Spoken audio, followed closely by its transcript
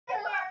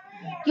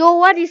Yo,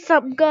 what is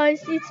up,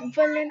 guys? It's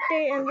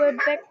Valentine, and we're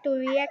back to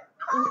react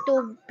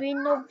to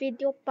Brino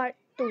video part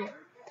 2.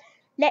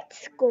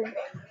 Let's go.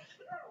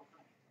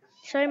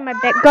 Sorry, my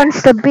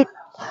background's a bit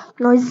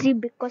noisy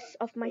because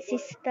of my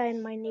sister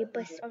and my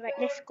neighbors. Alright,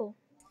 let's go.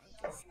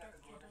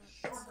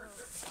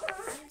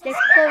 Let's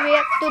go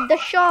react to the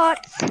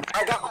shots.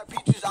 I got my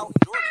peaches out in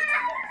Georgia.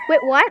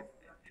 Wait, what?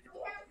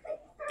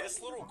 This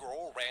little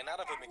girl ran out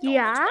of a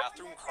McDonald's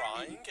bathroom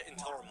crying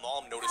until her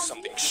mom noticed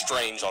something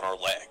strange on her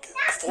leg.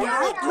 A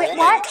 4-year-old girl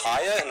named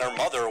Kaya and her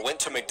mother went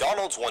to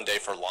McDonald's one day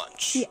for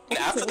lunch. And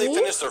after they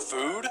finished their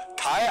food,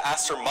 Kaya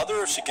asked her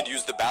mother if she could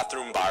use the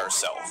bathroom by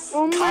herself.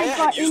 Kaya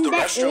had used the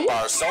restroom by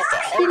herself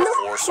at home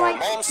before, so her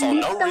mom saw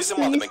no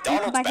reason why the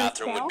McDonald's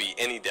bathroom would be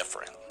any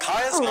different.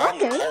 Kaya's mom,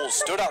 Nicole,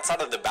 stood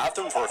outside of the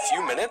bathroom for a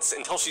few minutes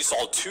until she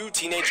saw 2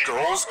 teenage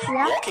girls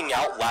walking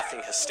out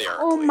laughing hysterically.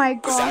 Oh my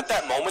It was god. at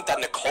that moment that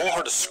Nicole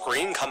heard a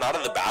scream come out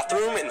of the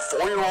bathroom and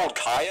 4-year-old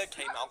Kaya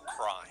came out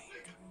crying.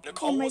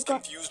 Nicole was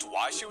confused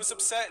why she was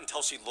upset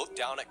until she looked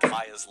down at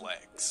Kaya's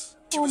legs.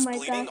 She was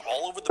bleeding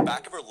all over the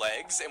back of her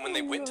legs, and when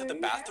they went to the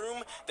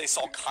bathroom, they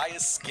saw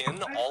Kaya's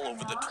skin all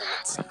over the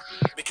toilet seat.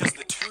 Because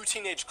the 2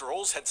 teenage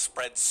girls had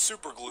spread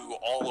super glue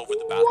all over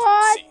the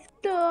bathroom seat.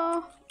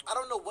 I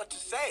don't know what to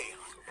say.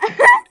 Dude,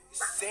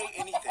 say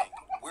anything.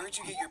 Where'd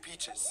you get your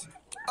peaches?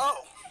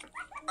 Oh,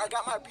 I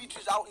got my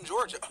peaches out in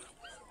Georgia.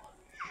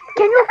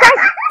 Can you guys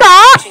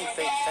stop?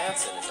 Fake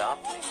fans and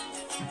adopt me.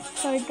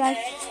 Sorry, guys.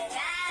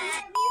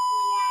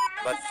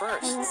 But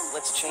first,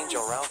 let's change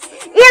our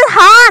outfit.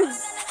 Ilhan!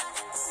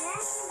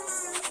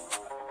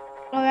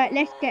 Alright,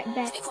 let's get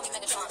back.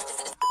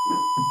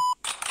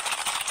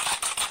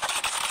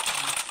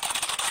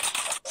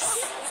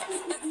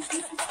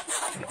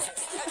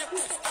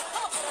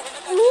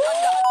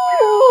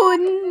 Ooh,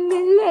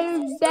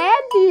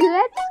 Daddy,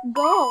 let's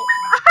go.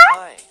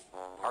 Hi,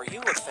 are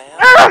you a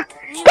fan?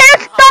 Can you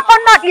stop or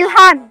not,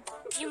 Ilhan?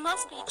 You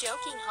must be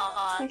joking,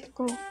 haha. Let's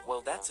go.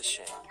 Well, that's a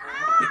shame,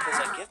 because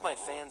I give my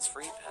fans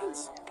free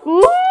pets.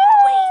 Ooh.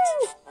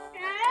 Wait.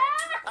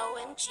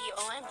 OMG,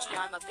 OMG,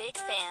 I'm a big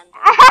fan.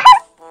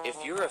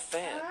 If you're a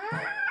fan,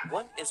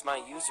 what is my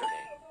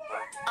username?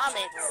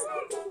 Omits.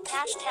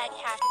 Hashtag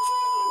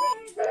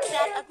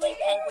that ugly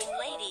penguin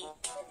lady.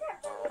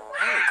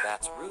 Hey,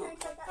 that's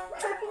rude.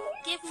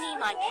 Give me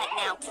my pet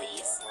now,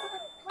 please.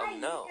 Oh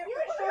no.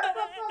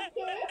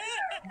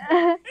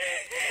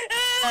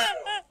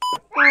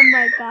 Oh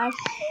my gosh.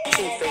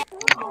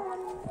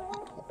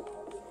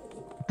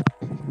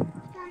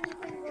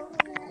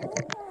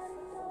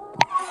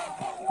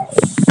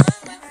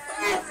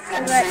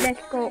 Alright,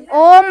 let's go.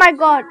 Oh my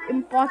god,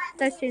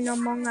 imposters in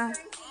Among Us.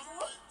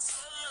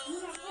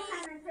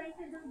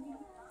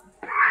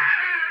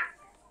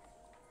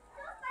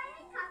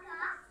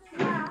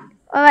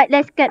 Alright,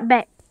 let's get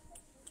back.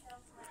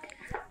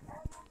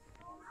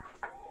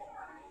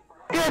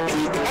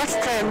 Repeat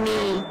after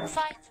me.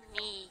 Fight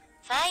me.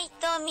 Fight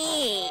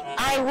me.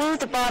 I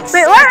would but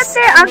Wait, what are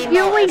they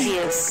arguing?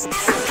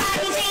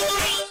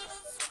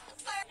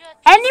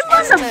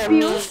 Animal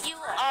abuse? You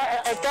are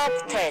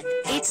adopted.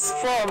 It's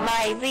for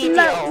my video.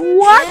 Like,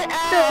 what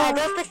You are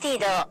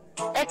adopted.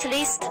 At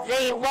least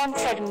they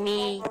wanted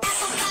me.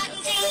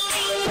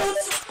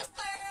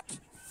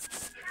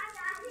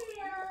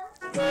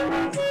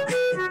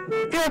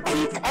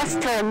 Repeat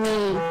after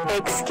me.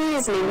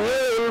 Excuse me,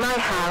 you're in my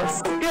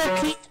house.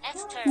 Repeat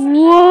After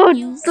me. What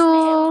You the?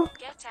 smell.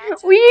 Get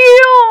out.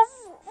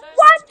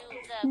 What?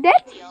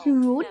 That's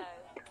rude.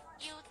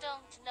 You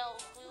don't know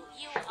who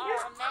you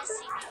are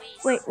messing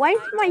with. Wait, why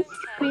is my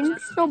screen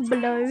so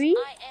blurry?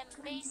 I am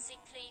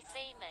basically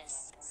famous,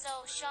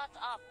 so shut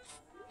up.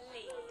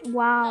 Lee.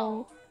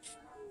 Wow.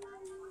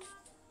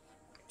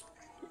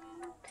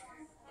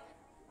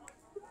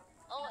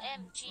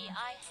 OMG,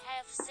 I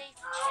have safe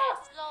chat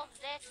log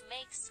that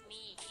makes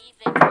me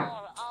even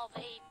more of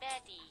a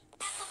baddie.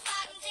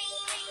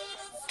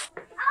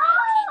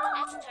 Repeat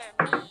after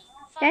me.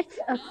 That's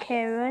Fight a me.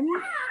 Karen.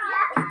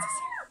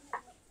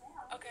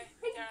 Okay,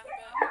 they're on the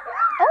bed.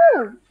 Oh,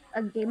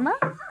 a gamer?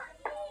 My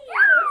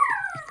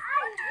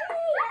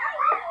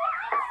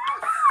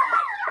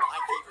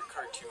favorite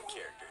cartoon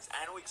characters. I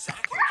know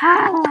exactly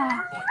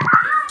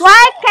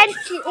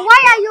Why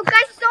are you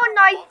guys so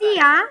noisy,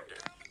 huh?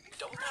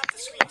 Don't have the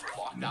screen to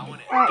walk that one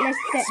in. Alright, let's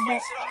get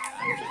back.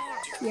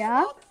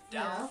 Yeah?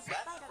 Down,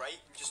 left, right,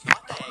 just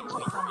not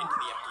diagonally into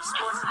the empty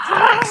spaces.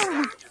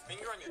 With your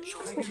finger on your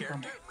chosen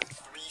character with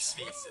 3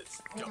 spaces.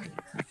 Go.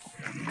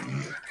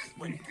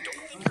 Wait,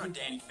 don't think you're on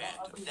Danny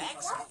Phantom.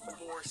 Next,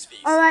 4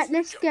 spaces. Alright,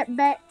 let's get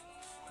back.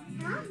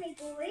 Don't think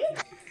you're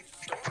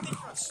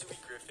on Stewie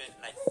Griffin,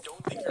 and I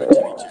don't think you're on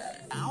Timmy Turner.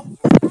 Ow.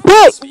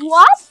 Wait, Spaces.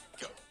 what?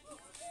 Go.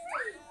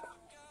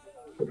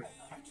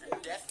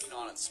 You're definitely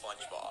not on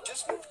SpongeBob.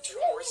 Just move 2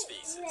 more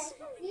spaces.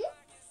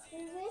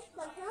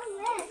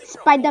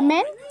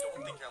 Spider-Man?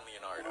 Don't think you're on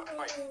Leonardo.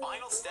 Alright,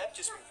 final step,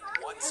 just move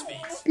 1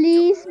 space.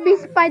 Please be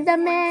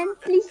Spider-Man.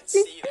 Please,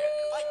 please. Stay there.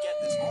 If I get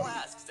this, all I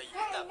ask is that you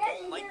hit that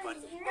button like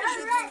button and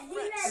share this with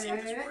friends. See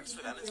think this works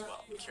for them as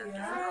well. Character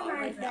we're on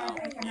right now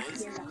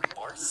is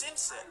Bart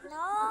Simpson.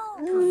 No.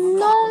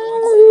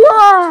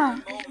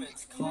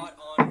 Moments caught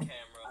on camera.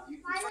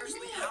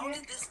 Firstly, how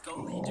did this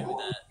goalie do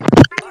that?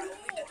 Not only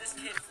did this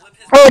kid flip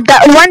his Oh,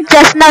 that one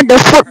just now, the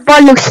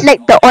football looks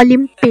like the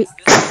Olympics.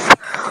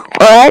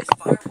 What?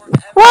 firework ever.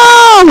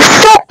 Wow,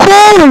 so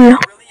cool. Really a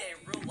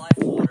real life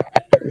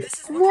waterbender. This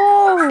is what you call a true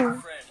Whoa.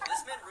 friend.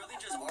 This man really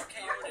just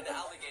RKO'd an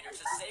alligator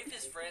to save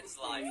his friend's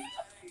life.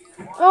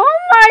 Oh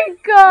my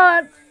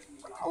god.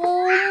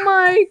 Oh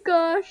my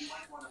gosh.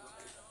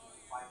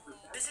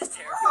 This is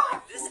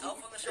terrifying. This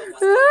elf on the shelf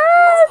was I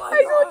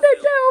know that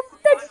elf.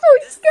 That's so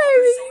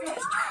scary.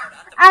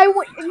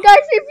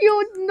 Guys, if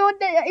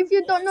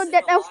you don't know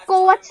that elf,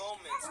 go watch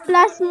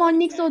Plus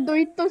Monix or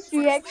Doritos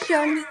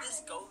reaction.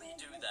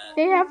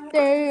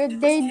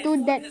 They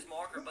do that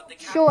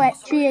show at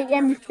 3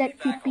 a.m. with that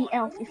creepy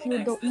elf. If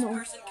you don't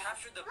know.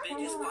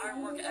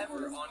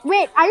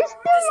 Wait, are you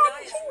still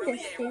watching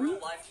this thing?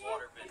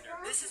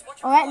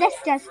 Alright, let's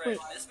just wait.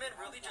 This man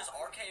really just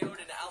RKO'd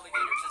an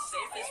alligator to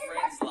save his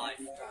friend's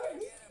life.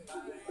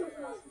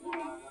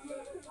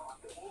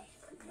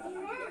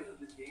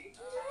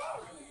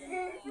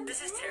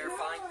 This is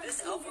terrifying.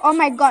 This elf. Oh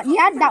my god,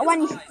 yeah, that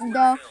one is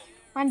the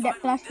one that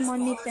Plus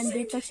Monix and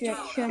Doritos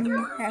reaction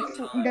have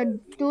the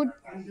dude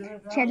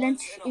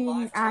challenge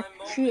in 3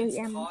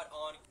 a.m.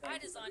 I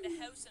designed a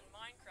house in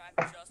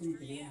Minecraft just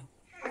for you.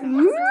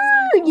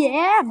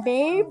 Yeah,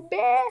 baby.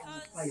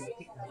 Because,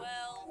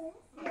 well,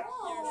 you're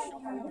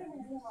short.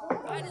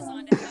 I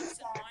designed a house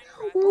in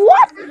Minecraft.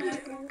 What? House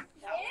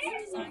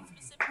designed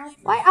specifically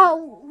for Why? you.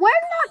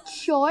 We're not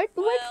short.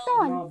 We're Well,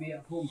 tall.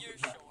 you're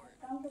short.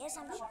 I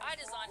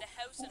designed a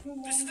house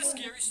in... This is the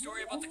scary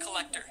story about the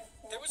collector.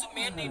 There was a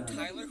man named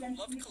Tyler who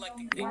loved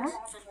collecting things,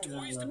 from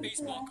toys to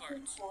baseball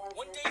cards.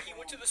 One day he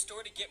went to the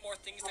store to get more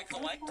things to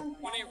collect,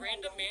 when a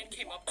random man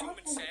came up to him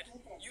and said,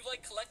 "You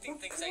like collecting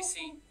things, I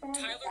see."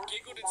 Tyler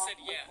giggled and said,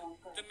 "Yeah."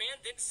 The man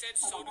then said,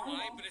 "So do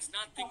I, but it's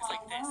not things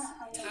like this."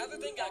 Tyler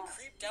then got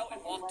creeped out and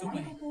walked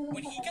away.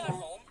 When he got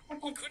home, he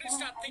couldn't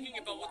stop thinking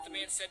about what the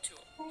man said to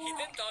him. He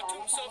then thought to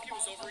himself he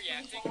was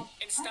overreacting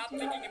and stopped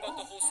thinking about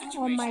the whole situation.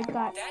 Oh my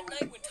god. That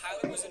night when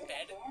Tyler was in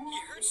bed, he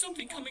heard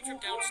something coming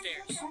from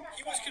downstairs.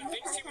 He was convinced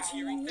he was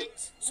hearing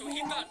things, so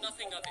he thought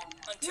nothing of it,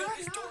 until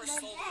his door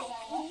slowly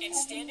opened, and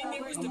standing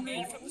there was the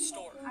man from the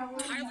store.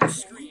 Tyler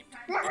screamed.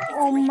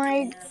 Oh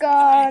my The man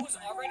god. was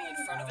already in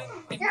front of him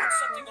and put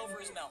something over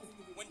his mouth.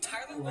 When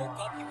Tyler woke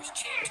up, he was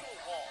chained to a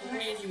wall,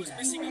 and he was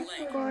missing a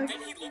leg.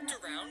 Then he looked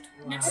around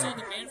and saw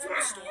the man from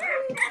the store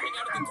coming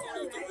out of the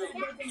corner of the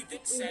room. He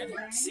then said,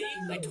 "See,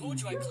 I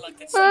told you I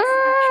collected stuff. I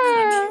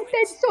collect humans."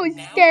 That's so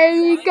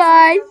scary,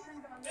 guys.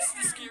 This is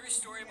the scary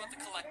story about the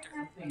collector.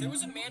 There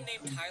was a man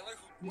named Tyler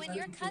who... When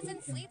your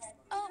cousin sleeps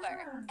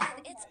over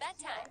and it's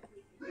bedtime.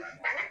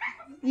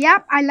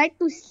 Yep, I like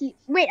to sleep.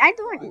 Wait, I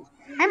don't.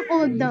 I'm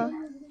older.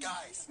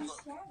 Guys,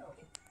 look.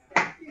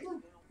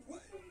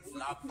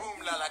 La boom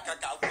la la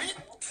cacahuit.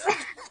 Bro,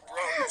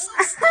 this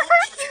is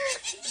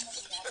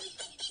stupid.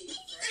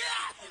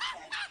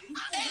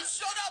 Hey,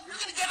 shut up! You're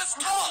gonna get us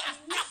caught!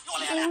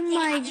 Oh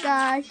my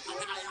gosh.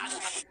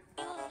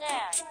 You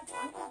there.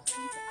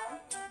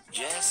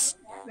 Yes?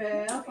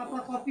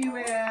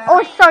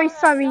 Oh, sorry.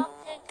 Sorry,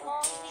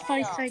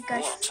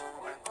 guys.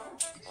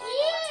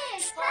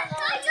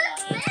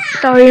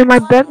 Sorry, my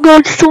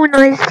background's so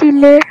noisy.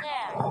 Yes.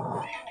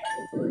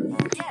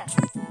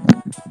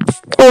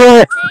 Oh,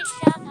 Say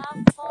shut up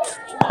for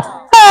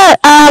video.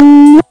 I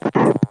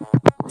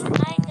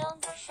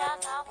don't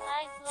shut up, I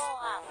blow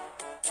up.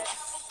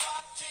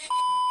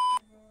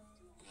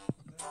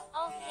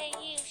 Okay,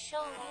 you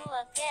show you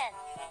again.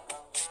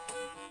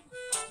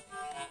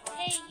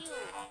 Hey you.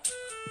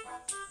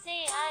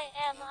 Say I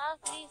am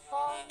ugly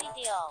for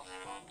video.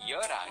 You're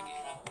ugly.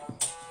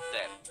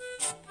 There.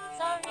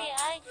 Sorry, I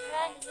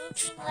tried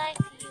looking like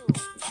you.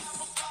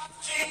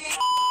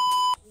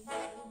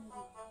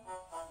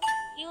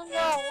 You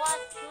know what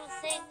to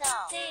say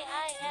now. Say I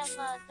am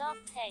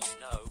adopted.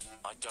 No,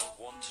 I don't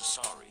want to,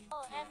 sorry.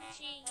 OMG,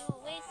 you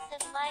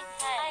wasted my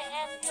time. I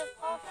am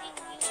reporting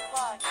you,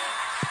 Bart.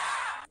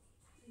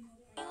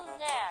 You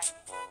there.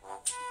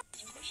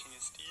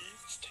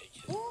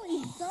 oh,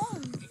 it's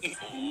done.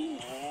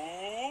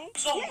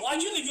 So,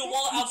 why'd you leave your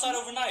wallet outside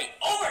overnight?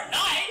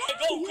 Overnight?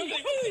 Go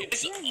quickly. Wait.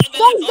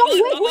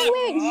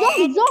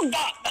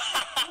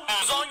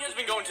 Zong has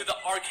been going to the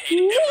arcade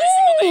every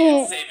single day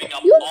and saving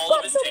up all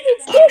of his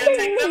tickets. I'm gonna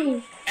take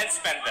them and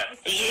spend them.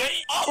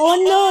 Oh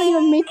no,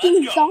 you're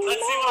making Let's go. Zong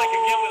Let's see what I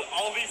can get with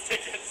all these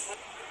tickets.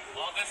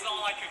 Well, this is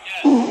all I could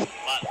get. But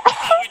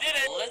we did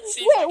it. Let's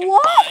see if I Wait, can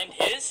what? find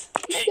his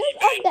piggy Just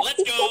bank. that Let's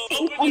go. picture is Open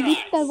your eyes.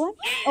 addicted one.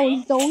 Here Oh,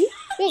 you go. Zoe.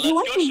 Wait, you Let's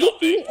want go to give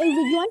shopping.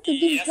 you want to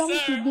give Yes, Zong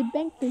sir. to the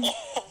bank to Zoe?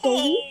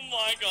 Oh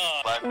my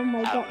god. Oh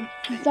my god,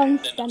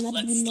 Zong's gonna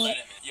Let's be mad. let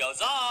him. Yo,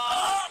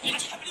 Zong! You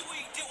can't believe what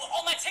you did with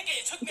all my tickets.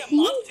 It took me a See?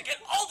 month to get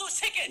all those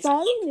tickets.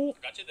 Sorry, Look, wait.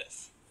 got you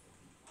this.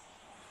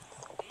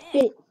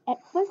 Wait, at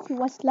first he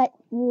was like,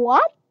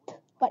 what?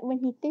 But when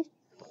he tastes,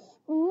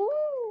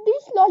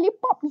 this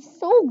lollipop is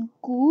so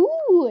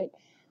good.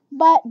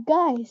 But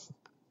guys,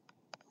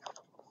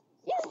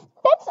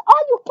 that's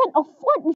all you can afford.